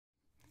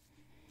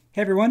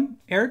Hey everyone,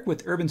 Eric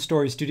with Urban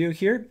Story Studio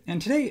here, and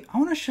today I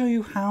want to show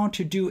you how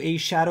to do a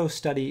shadow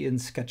study in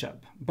SketchUp,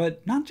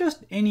 but not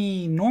just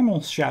any normal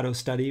shadow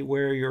study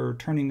where you're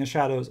turning the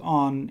shadows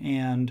on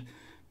and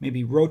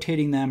maybe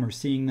rotating them or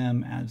seeing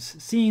them as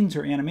scenes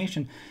or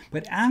animation,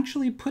 but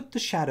actually put the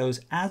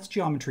shadows as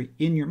geometry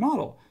in your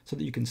model so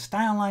that you can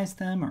stylize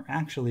them or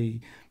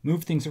actually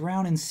move things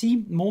around and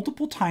see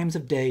multiple times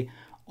of day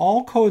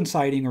all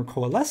coinciding or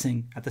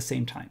coalescing at the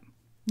same time.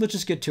 Let's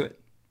just get to it.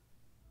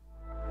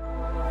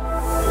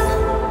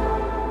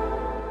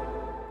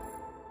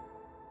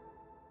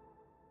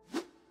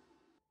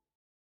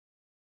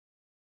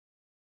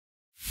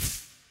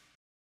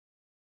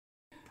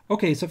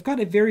 Okay, so I've got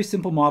a very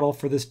simple model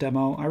for this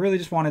demo. I really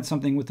just wanted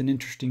something with an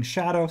interesting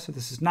shadow. So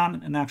this is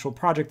not an actual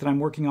project that I'm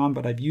working on,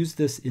 but I've used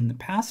this in the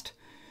past.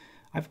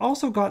 I've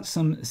also got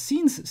some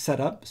scenes set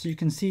up. So you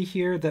can see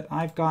here that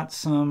I've got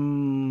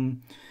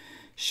some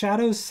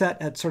shadows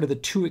set at sort of the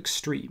two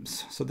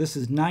extremes. So this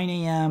is 9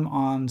 a.m.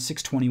 on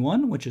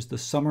 6/21, which is the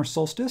summer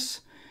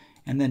solstice.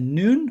 And then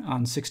noon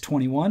on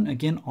 6/21,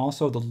 again,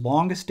 also the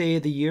longest day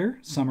of the year,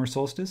 summer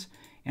solstice.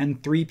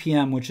 And 3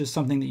 p.m., which is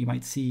something that you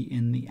might see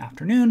in the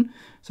afternoon.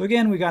 So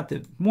again, we got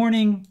the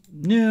morning,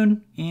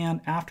 noon,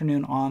 and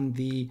afternoon on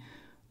the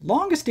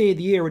longest day of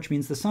the year, which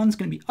means the sun's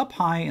going to be up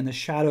high and the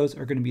shadows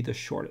are going to be the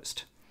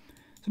shortest.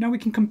 So now we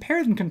can compare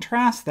and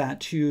contrast that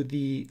to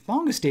the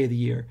longest day of the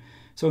year.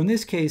 So in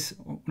this case,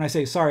 when I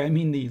say sorry, I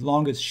mean the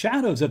longest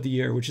shadows of the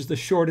year, which is the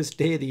shortest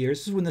day of the year.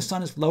 This is when the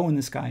sun is low in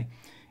the sky.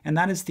 And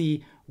that is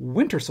the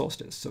winter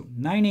solstice. So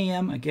 9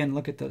 a.m., again,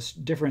 look at this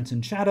difference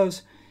in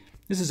shadows.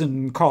 This is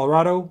in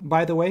Colorado,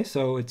 by the way,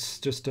 so it's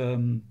just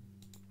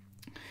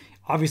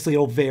obviously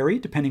it'll vary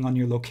depending on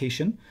your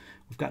location.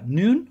 We've got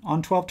noon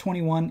on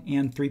 12/21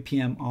 and 3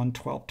 p.m. on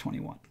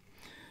 12/21.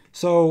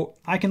 So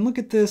I can look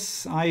at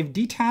this. I've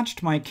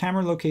detached my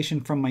camera location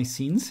from my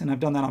scenes, and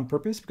I've done that on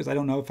purpose because I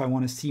don't know if I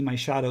want to see my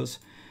shadows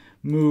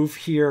move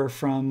here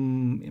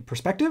from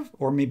perspective,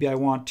 or maybe I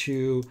want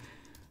to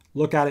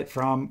look at it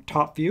from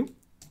top view.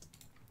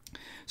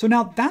 So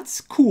now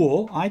that's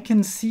cool. I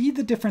can see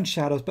the different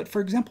shadows, but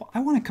for example, I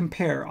want to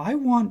compare. I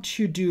want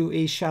to do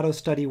a shadow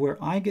study where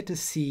I get to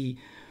see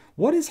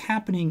what is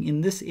happening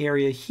in this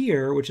area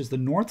here, which is the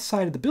north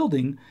side of the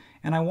building,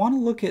 and I want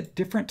to look at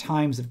different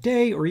times of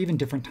day or even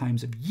different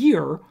times of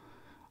year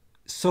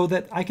so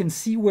that I can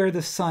see where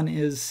the sun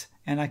is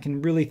and I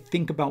can really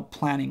think about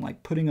planning,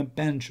 like putting a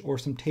bench or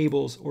some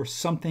tables or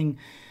something,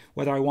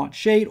 whether I want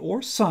shade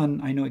or sun,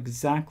 I know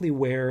exactly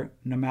where,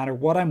 no matter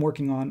what I'm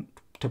working on,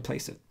 to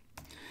place it.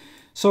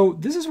 So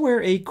this is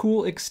where a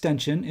cool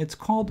extension, it's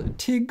called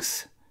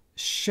TIG's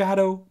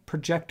Shadow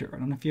Projector. I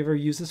don't know if you ever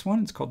use this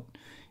one.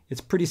 It's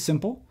pretty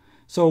simple.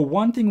 So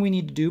one thing we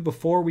need to do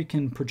before we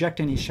can project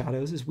any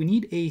shadows is we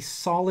need a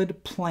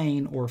solid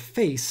plane or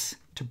face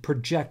to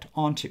project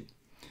onto.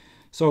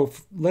 So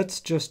let's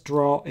just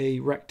draw a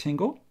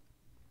rectangle,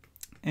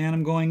 and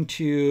I'm going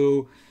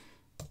to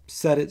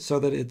set it so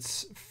that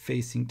it's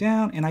facing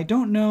down. And I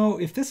don't know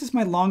if this is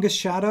my longest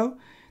shadow,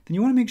 then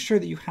you want to make sure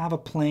that you have a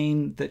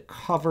plane that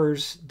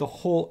covers the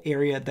whole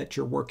area that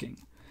you're working.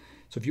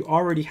 So if you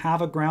already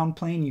have a ground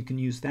plane, you can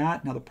use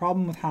that. Now the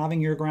problem with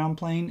having your ground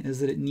plane is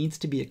that it needs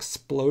to be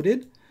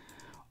exploded,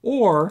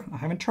 or I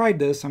haven't tried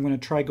this, I'm going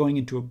to try going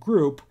into a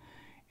group,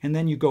 and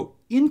then you go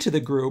into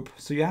the group,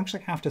 so you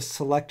actually have to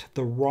select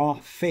the raw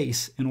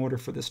face in order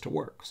for this to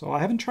work. So I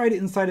haven't tried it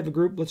inside of a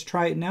group. Let's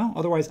try it now.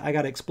 Otherwise I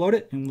got to explode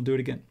it, and we'll do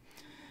it again.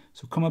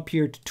 So come up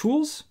here to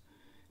Tools,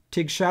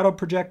 TIG Shadow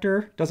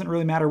Projector. Doesn't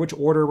really matter which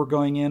order we're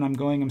going in.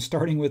 I'm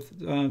starting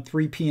with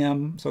 3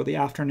 p.m., so the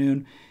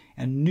afternoon,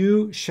 and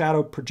New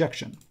Shadow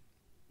Projection.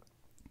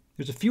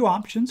 There's a few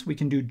options. We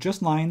can do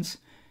just lines,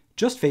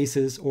 just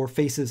faces, or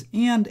faces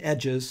and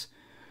edges.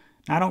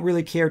 Now, I don't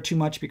really care too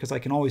much because I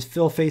can always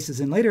fill faces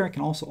in later. I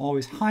can also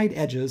always hide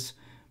edges.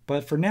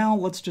 But for now,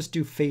 let's just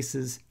do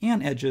faces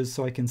and edges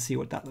so I can see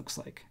what that looks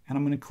like. And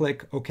I'm going to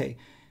click OK.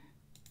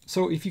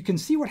 So if you can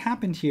see what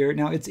happened here,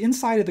 now it's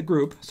inside of the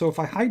group. So if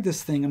I hide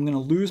this thing, I'm going to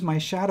lose my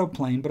shadow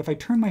plane. But if I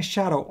turn my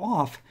shadow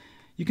off,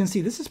 you can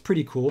see this is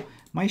pretty cool.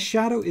 My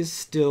shadow is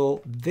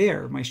still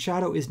there. My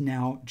shadow is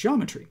now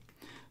geometry.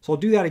 So I'll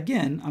do that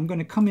again. I'm going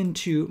to come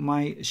into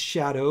my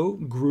shadow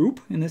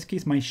group, in this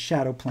case, my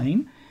shadow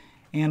plane.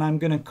 And I'm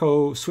going to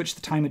go switch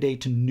the time of day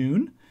to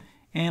noon.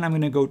 And I'm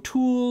going to go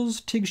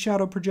Tools, TIG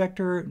Shadow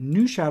Projector,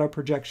 New Shadow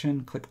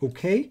Projection, click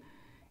OK.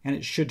 And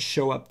it should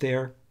show up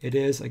there. It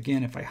is.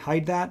 Again, if I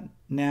hide that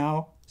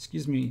now,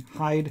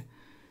 hide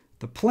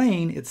the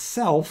plane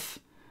itself,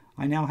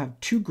 I now have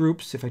two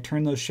groups. If I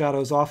turn those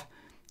shadows off,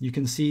 you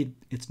can see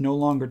it's no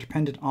longer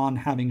dependent on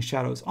having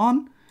shadows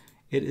on.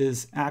 It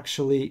is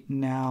actually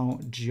now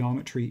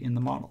geometry in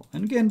the model.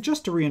 And again,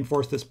 just to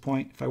reinforce this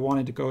point, if I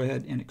wanted to go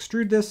ahead and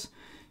extrude this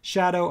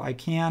shadow, I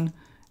can.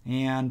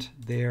 And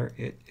there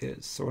it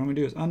is. So what I'm going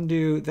to do is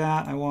undo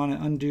that. I want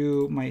to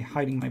undo my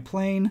hiding my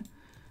plane.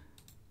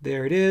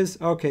 There it is.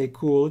 Okay,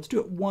 cool. Let's do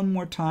it one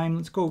more time.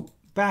 Let's go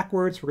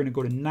backwards. We're going to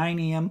go to 9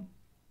 a.m.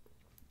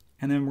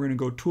 and then we're going to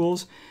go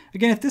Tools.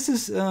 Again, if this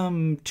is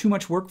too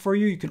much work for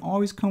you, you can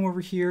always come over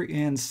here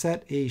and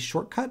set a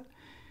shortcut.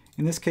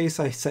 In this case,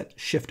 I set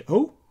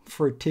Shift-O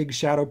for TIG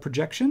shadow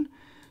projection.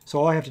 So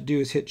all I have to do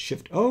is hit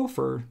Shift-O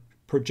for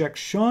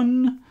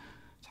projection.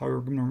 That's how we're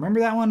going to remember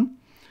that one.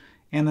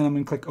 And then I'm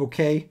going to click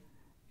OK,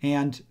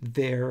 and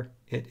there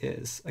it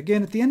is.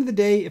 Again, at the end of the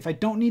day, if I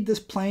don't need this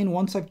plane,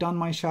 once I've done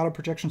my shadow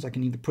projections, I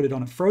can either put it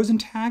on a frozen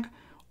tag,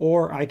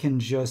 or I can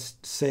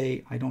just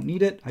say I don't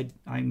need it,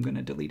 I'm going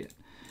to delete it.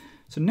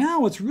 So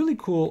now what's really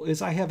cool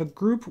is I have a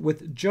group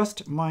with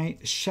just my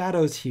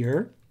shadows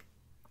here.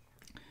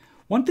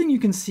 One thing you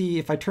can see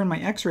if I turn my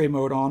X-ray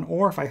mode on,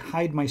 or if I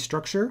hide my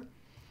structure,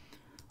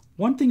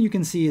 one thing you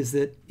can see is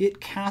that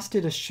it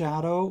casted a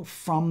shadow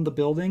from the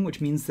building,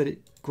 which means that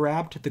it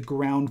grabbed the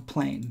ground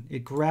plane.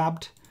 It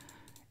grabbed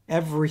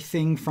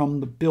everything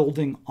from the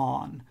building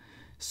on.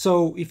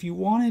 So if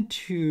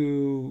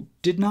you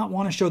did not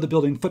want to show the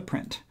building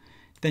footprint,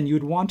 then you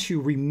would want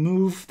to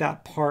remove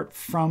that part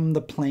from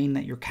the plane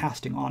that you're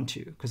casting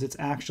onto, because it's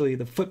actually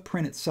the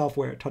footprint itself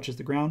where it touches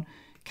the ground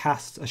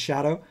casts a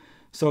shadow.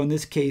 So in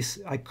this case,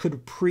 I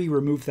could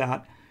pre-remove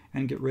that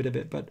and get rid of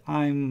it, but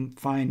I'm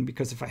fine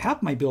because if I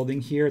have my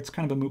building here, it's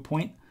kind of a moot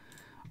point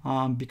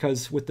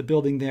because with the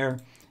building there,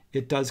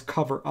 it does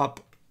cover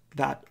up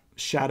that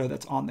shadow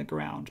that's on the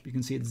ground. You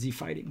can see it's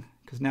Z-fighting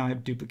because now I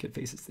have duplicate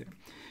faces there.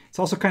 It's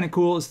also kind of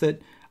cool is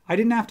that I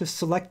didn't have to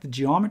select the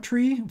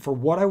geometry for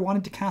what I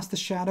wanted to cast the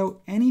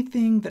shadow.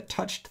 Anything that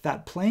touched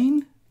that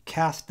plane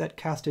that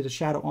casted a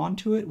shadow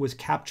onto it was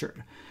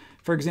captured.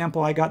 For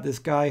example, I got this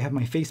guy, I have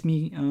my Face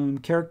Me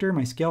character,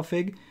 my scale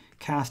fig,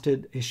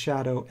 casted a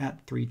shadow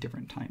at 3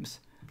 different times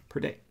per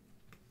day.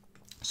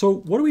 So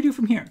what do we do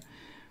from here?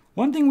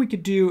 One thing we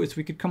could do is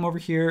we could come over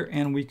here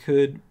and we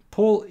could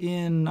pull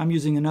in, I'm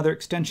using another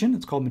extension,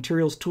 it's called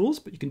Materials Tools,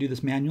 but you can do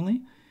this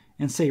manually,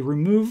 and say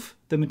remove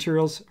the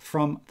materials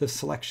from the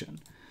selection.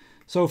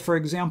 So for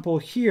example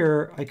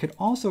here, I could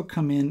also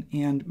come in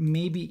and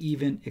maybe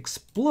even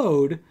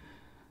explode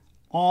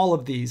all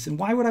of these. And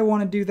why would I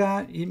want to do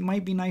that? It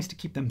might be nice to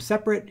keep them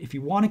separate. If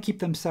you want to keep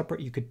them separate,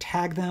 you could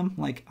tag them,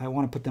 like I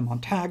want to put them on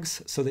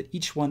tags so that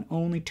each one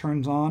only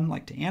turns on,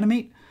 like to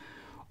animate.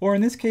 Or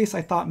in this case,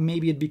 I thought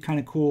maybe it'd be kind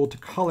of cool to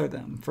color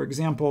them. For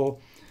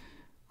example,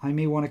 I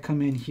may want to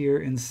come in here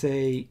and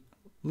say,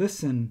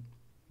 listen,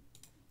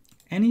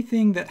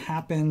 anything that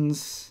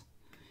happens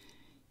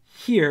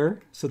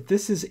here, so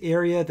this is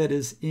area that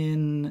is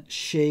in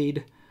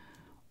shade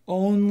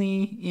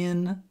only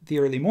in the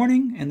early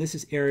morning, and this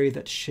is area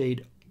that's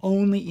shade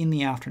only in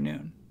the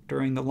afternoon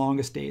during the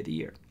longest day of the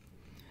year.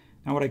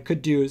 Now what I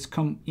could do is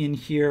come in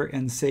here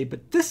and say,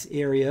 but this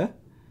area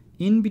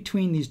in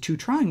between these 2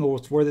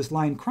 triangles where this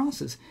line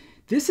crosses,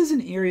 this is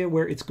an area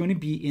where it's going to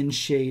be in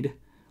shade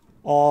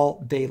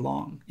all day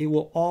long. It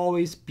will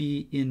always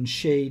be in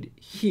shade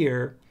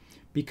here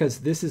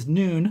because this is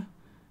noon,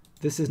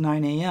 this is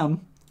 9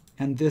 a.m.,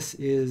 and this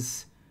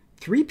is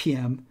 3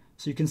 p.m.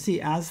 So you can see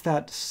as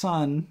that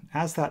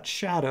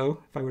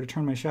shadow, if I were to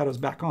turn my shadows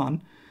back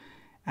on,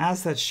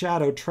 as that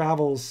shadow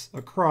travels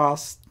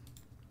across,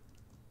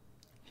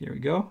 here we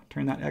go,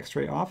 turn that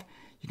X-ray off,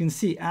 you can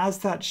see as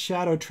that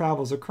shadow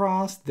travels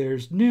across,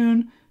 there's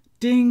noon,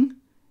 ding,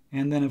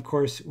 and then of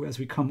course as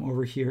we come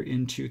over here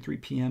into 3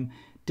 p.m.,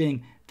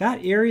 ding.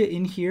 That area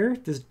in here,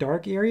 this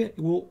dark area, it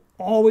will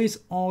always,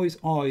 always,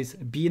 always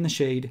be in the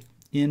shade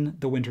in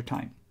the winter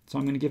time. So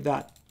I'm going to give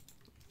that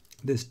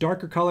this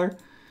darker color.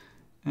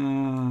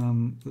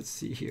 Let's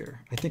see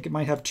here. I think it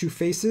might have 2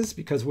 faces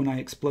because when I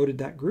exploded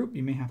that group,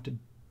 you may have to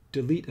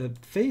delete a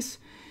face.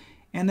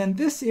 And then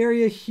this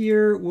area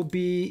here will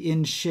be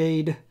in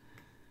shade.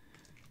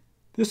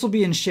 This will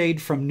be in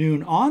shade from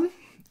noon on,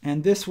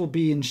 and this will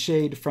be in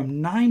shade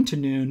from 9 to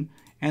noon.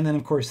 And then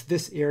of course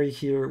this area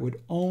here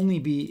would only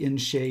be in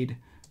shade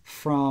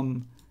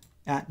from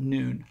at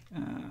noon.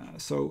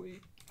 So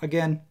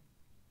again,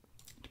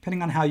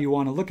 depending on how you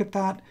want to look at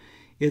that,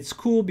 it's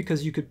cool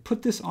because you could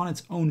put this on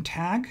its own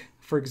tag.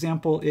 For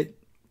example, it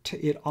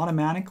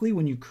automatically,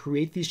 when you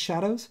create these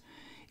shadows,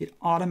 it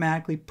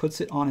automatically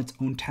puts it on its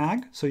own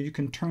tag. So you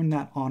can turn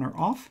that on or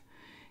off.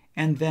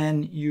 And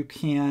then you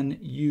can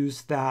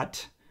use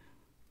that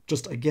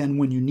just again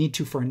when you need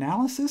to for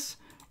analysis,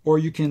 or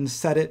you can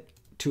set it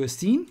to a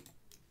scene.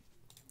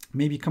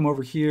 Maybe come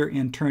over here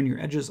and turn your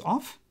edges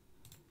off.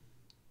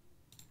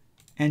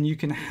 And you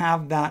can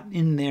have that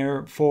in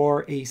there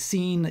for a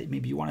scene that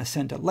maybe you want to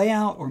send a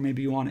layout, or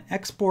maybe you want to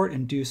export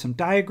and do some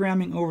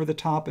diagramming over the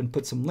top and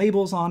put some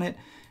labels on it.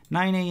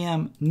 9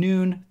 a.m.,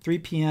 noon, 3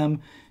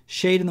 p.m.,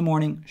 shade in the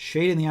morning,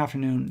 shade in the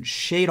afternoon,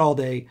 shade all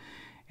day.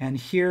 And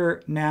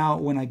here now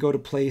when I go to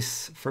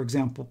place, for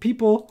example,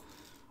 people,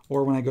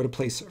 or when I go to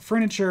place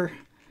furniture,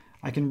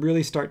 I can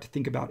really start to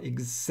think about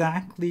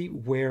exactly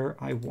where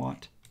I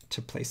want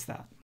to place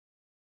that.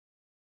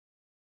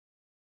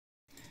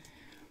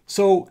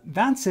 So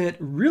that's it.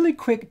 Really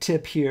quick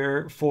tip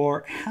here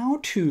for how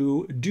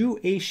to do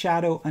a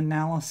shadow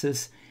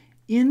analysis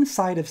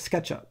inside of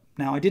SketchUp.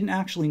 Now I didn't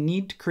actually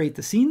need to create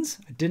the scenes.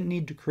 I didn't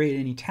need to create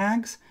any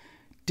tags.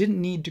 didn't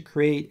need to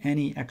create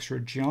any extra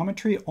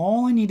geometry.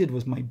 All I needed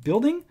was my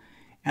building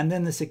and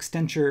then this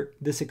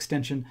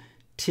extension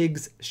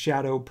Tig's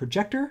shadow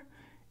projector.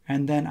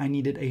 And then I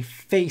needed a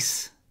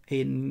face,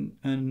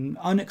 an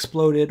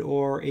unexploded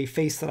or a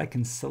face that I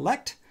can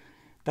select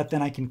that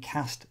then I can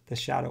cast the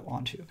shadow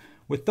onto.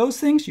 With those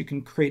things, you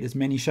can create as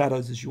many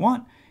shadows as you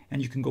want,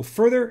 and you can go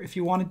further if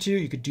you wanted to.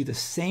 You could do the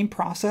same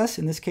process.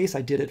 In this case,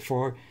 I did it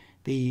for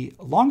the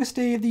longest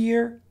day of the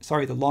year,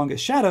 the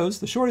longest shadows,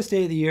 the shortest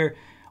day of the year,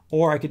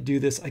 or I could do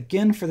this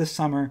again for the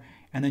summer,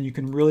 and then you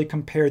can really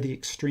compare the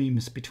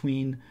extremes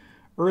between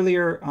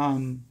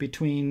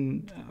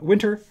between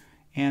winter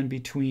and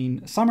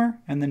between summer,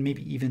 and then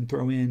maybe even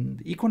throw in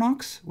the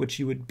equinox, which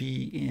it would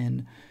be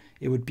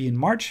in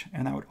March,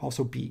 and that would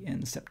also be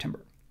in September.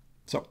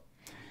 So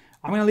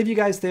I'm going to leave you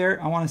guys there.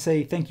 I want to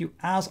say thank you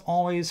as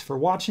always for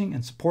watching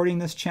and supporting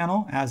this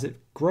channel as it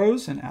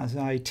grows and as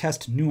I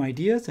test new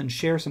ideas and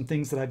share some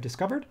things that I've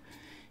discovered.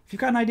 If you've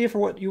got an idea for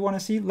what you want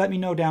to see, let me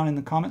know down in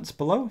the comments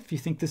below. If you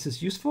think this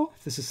is useful,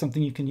 if this is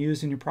something you can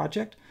use in your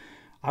project,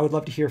 I would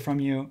love to hear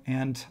from you,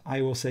 and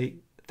I will say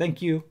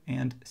thank you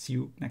and see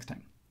you next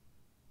time.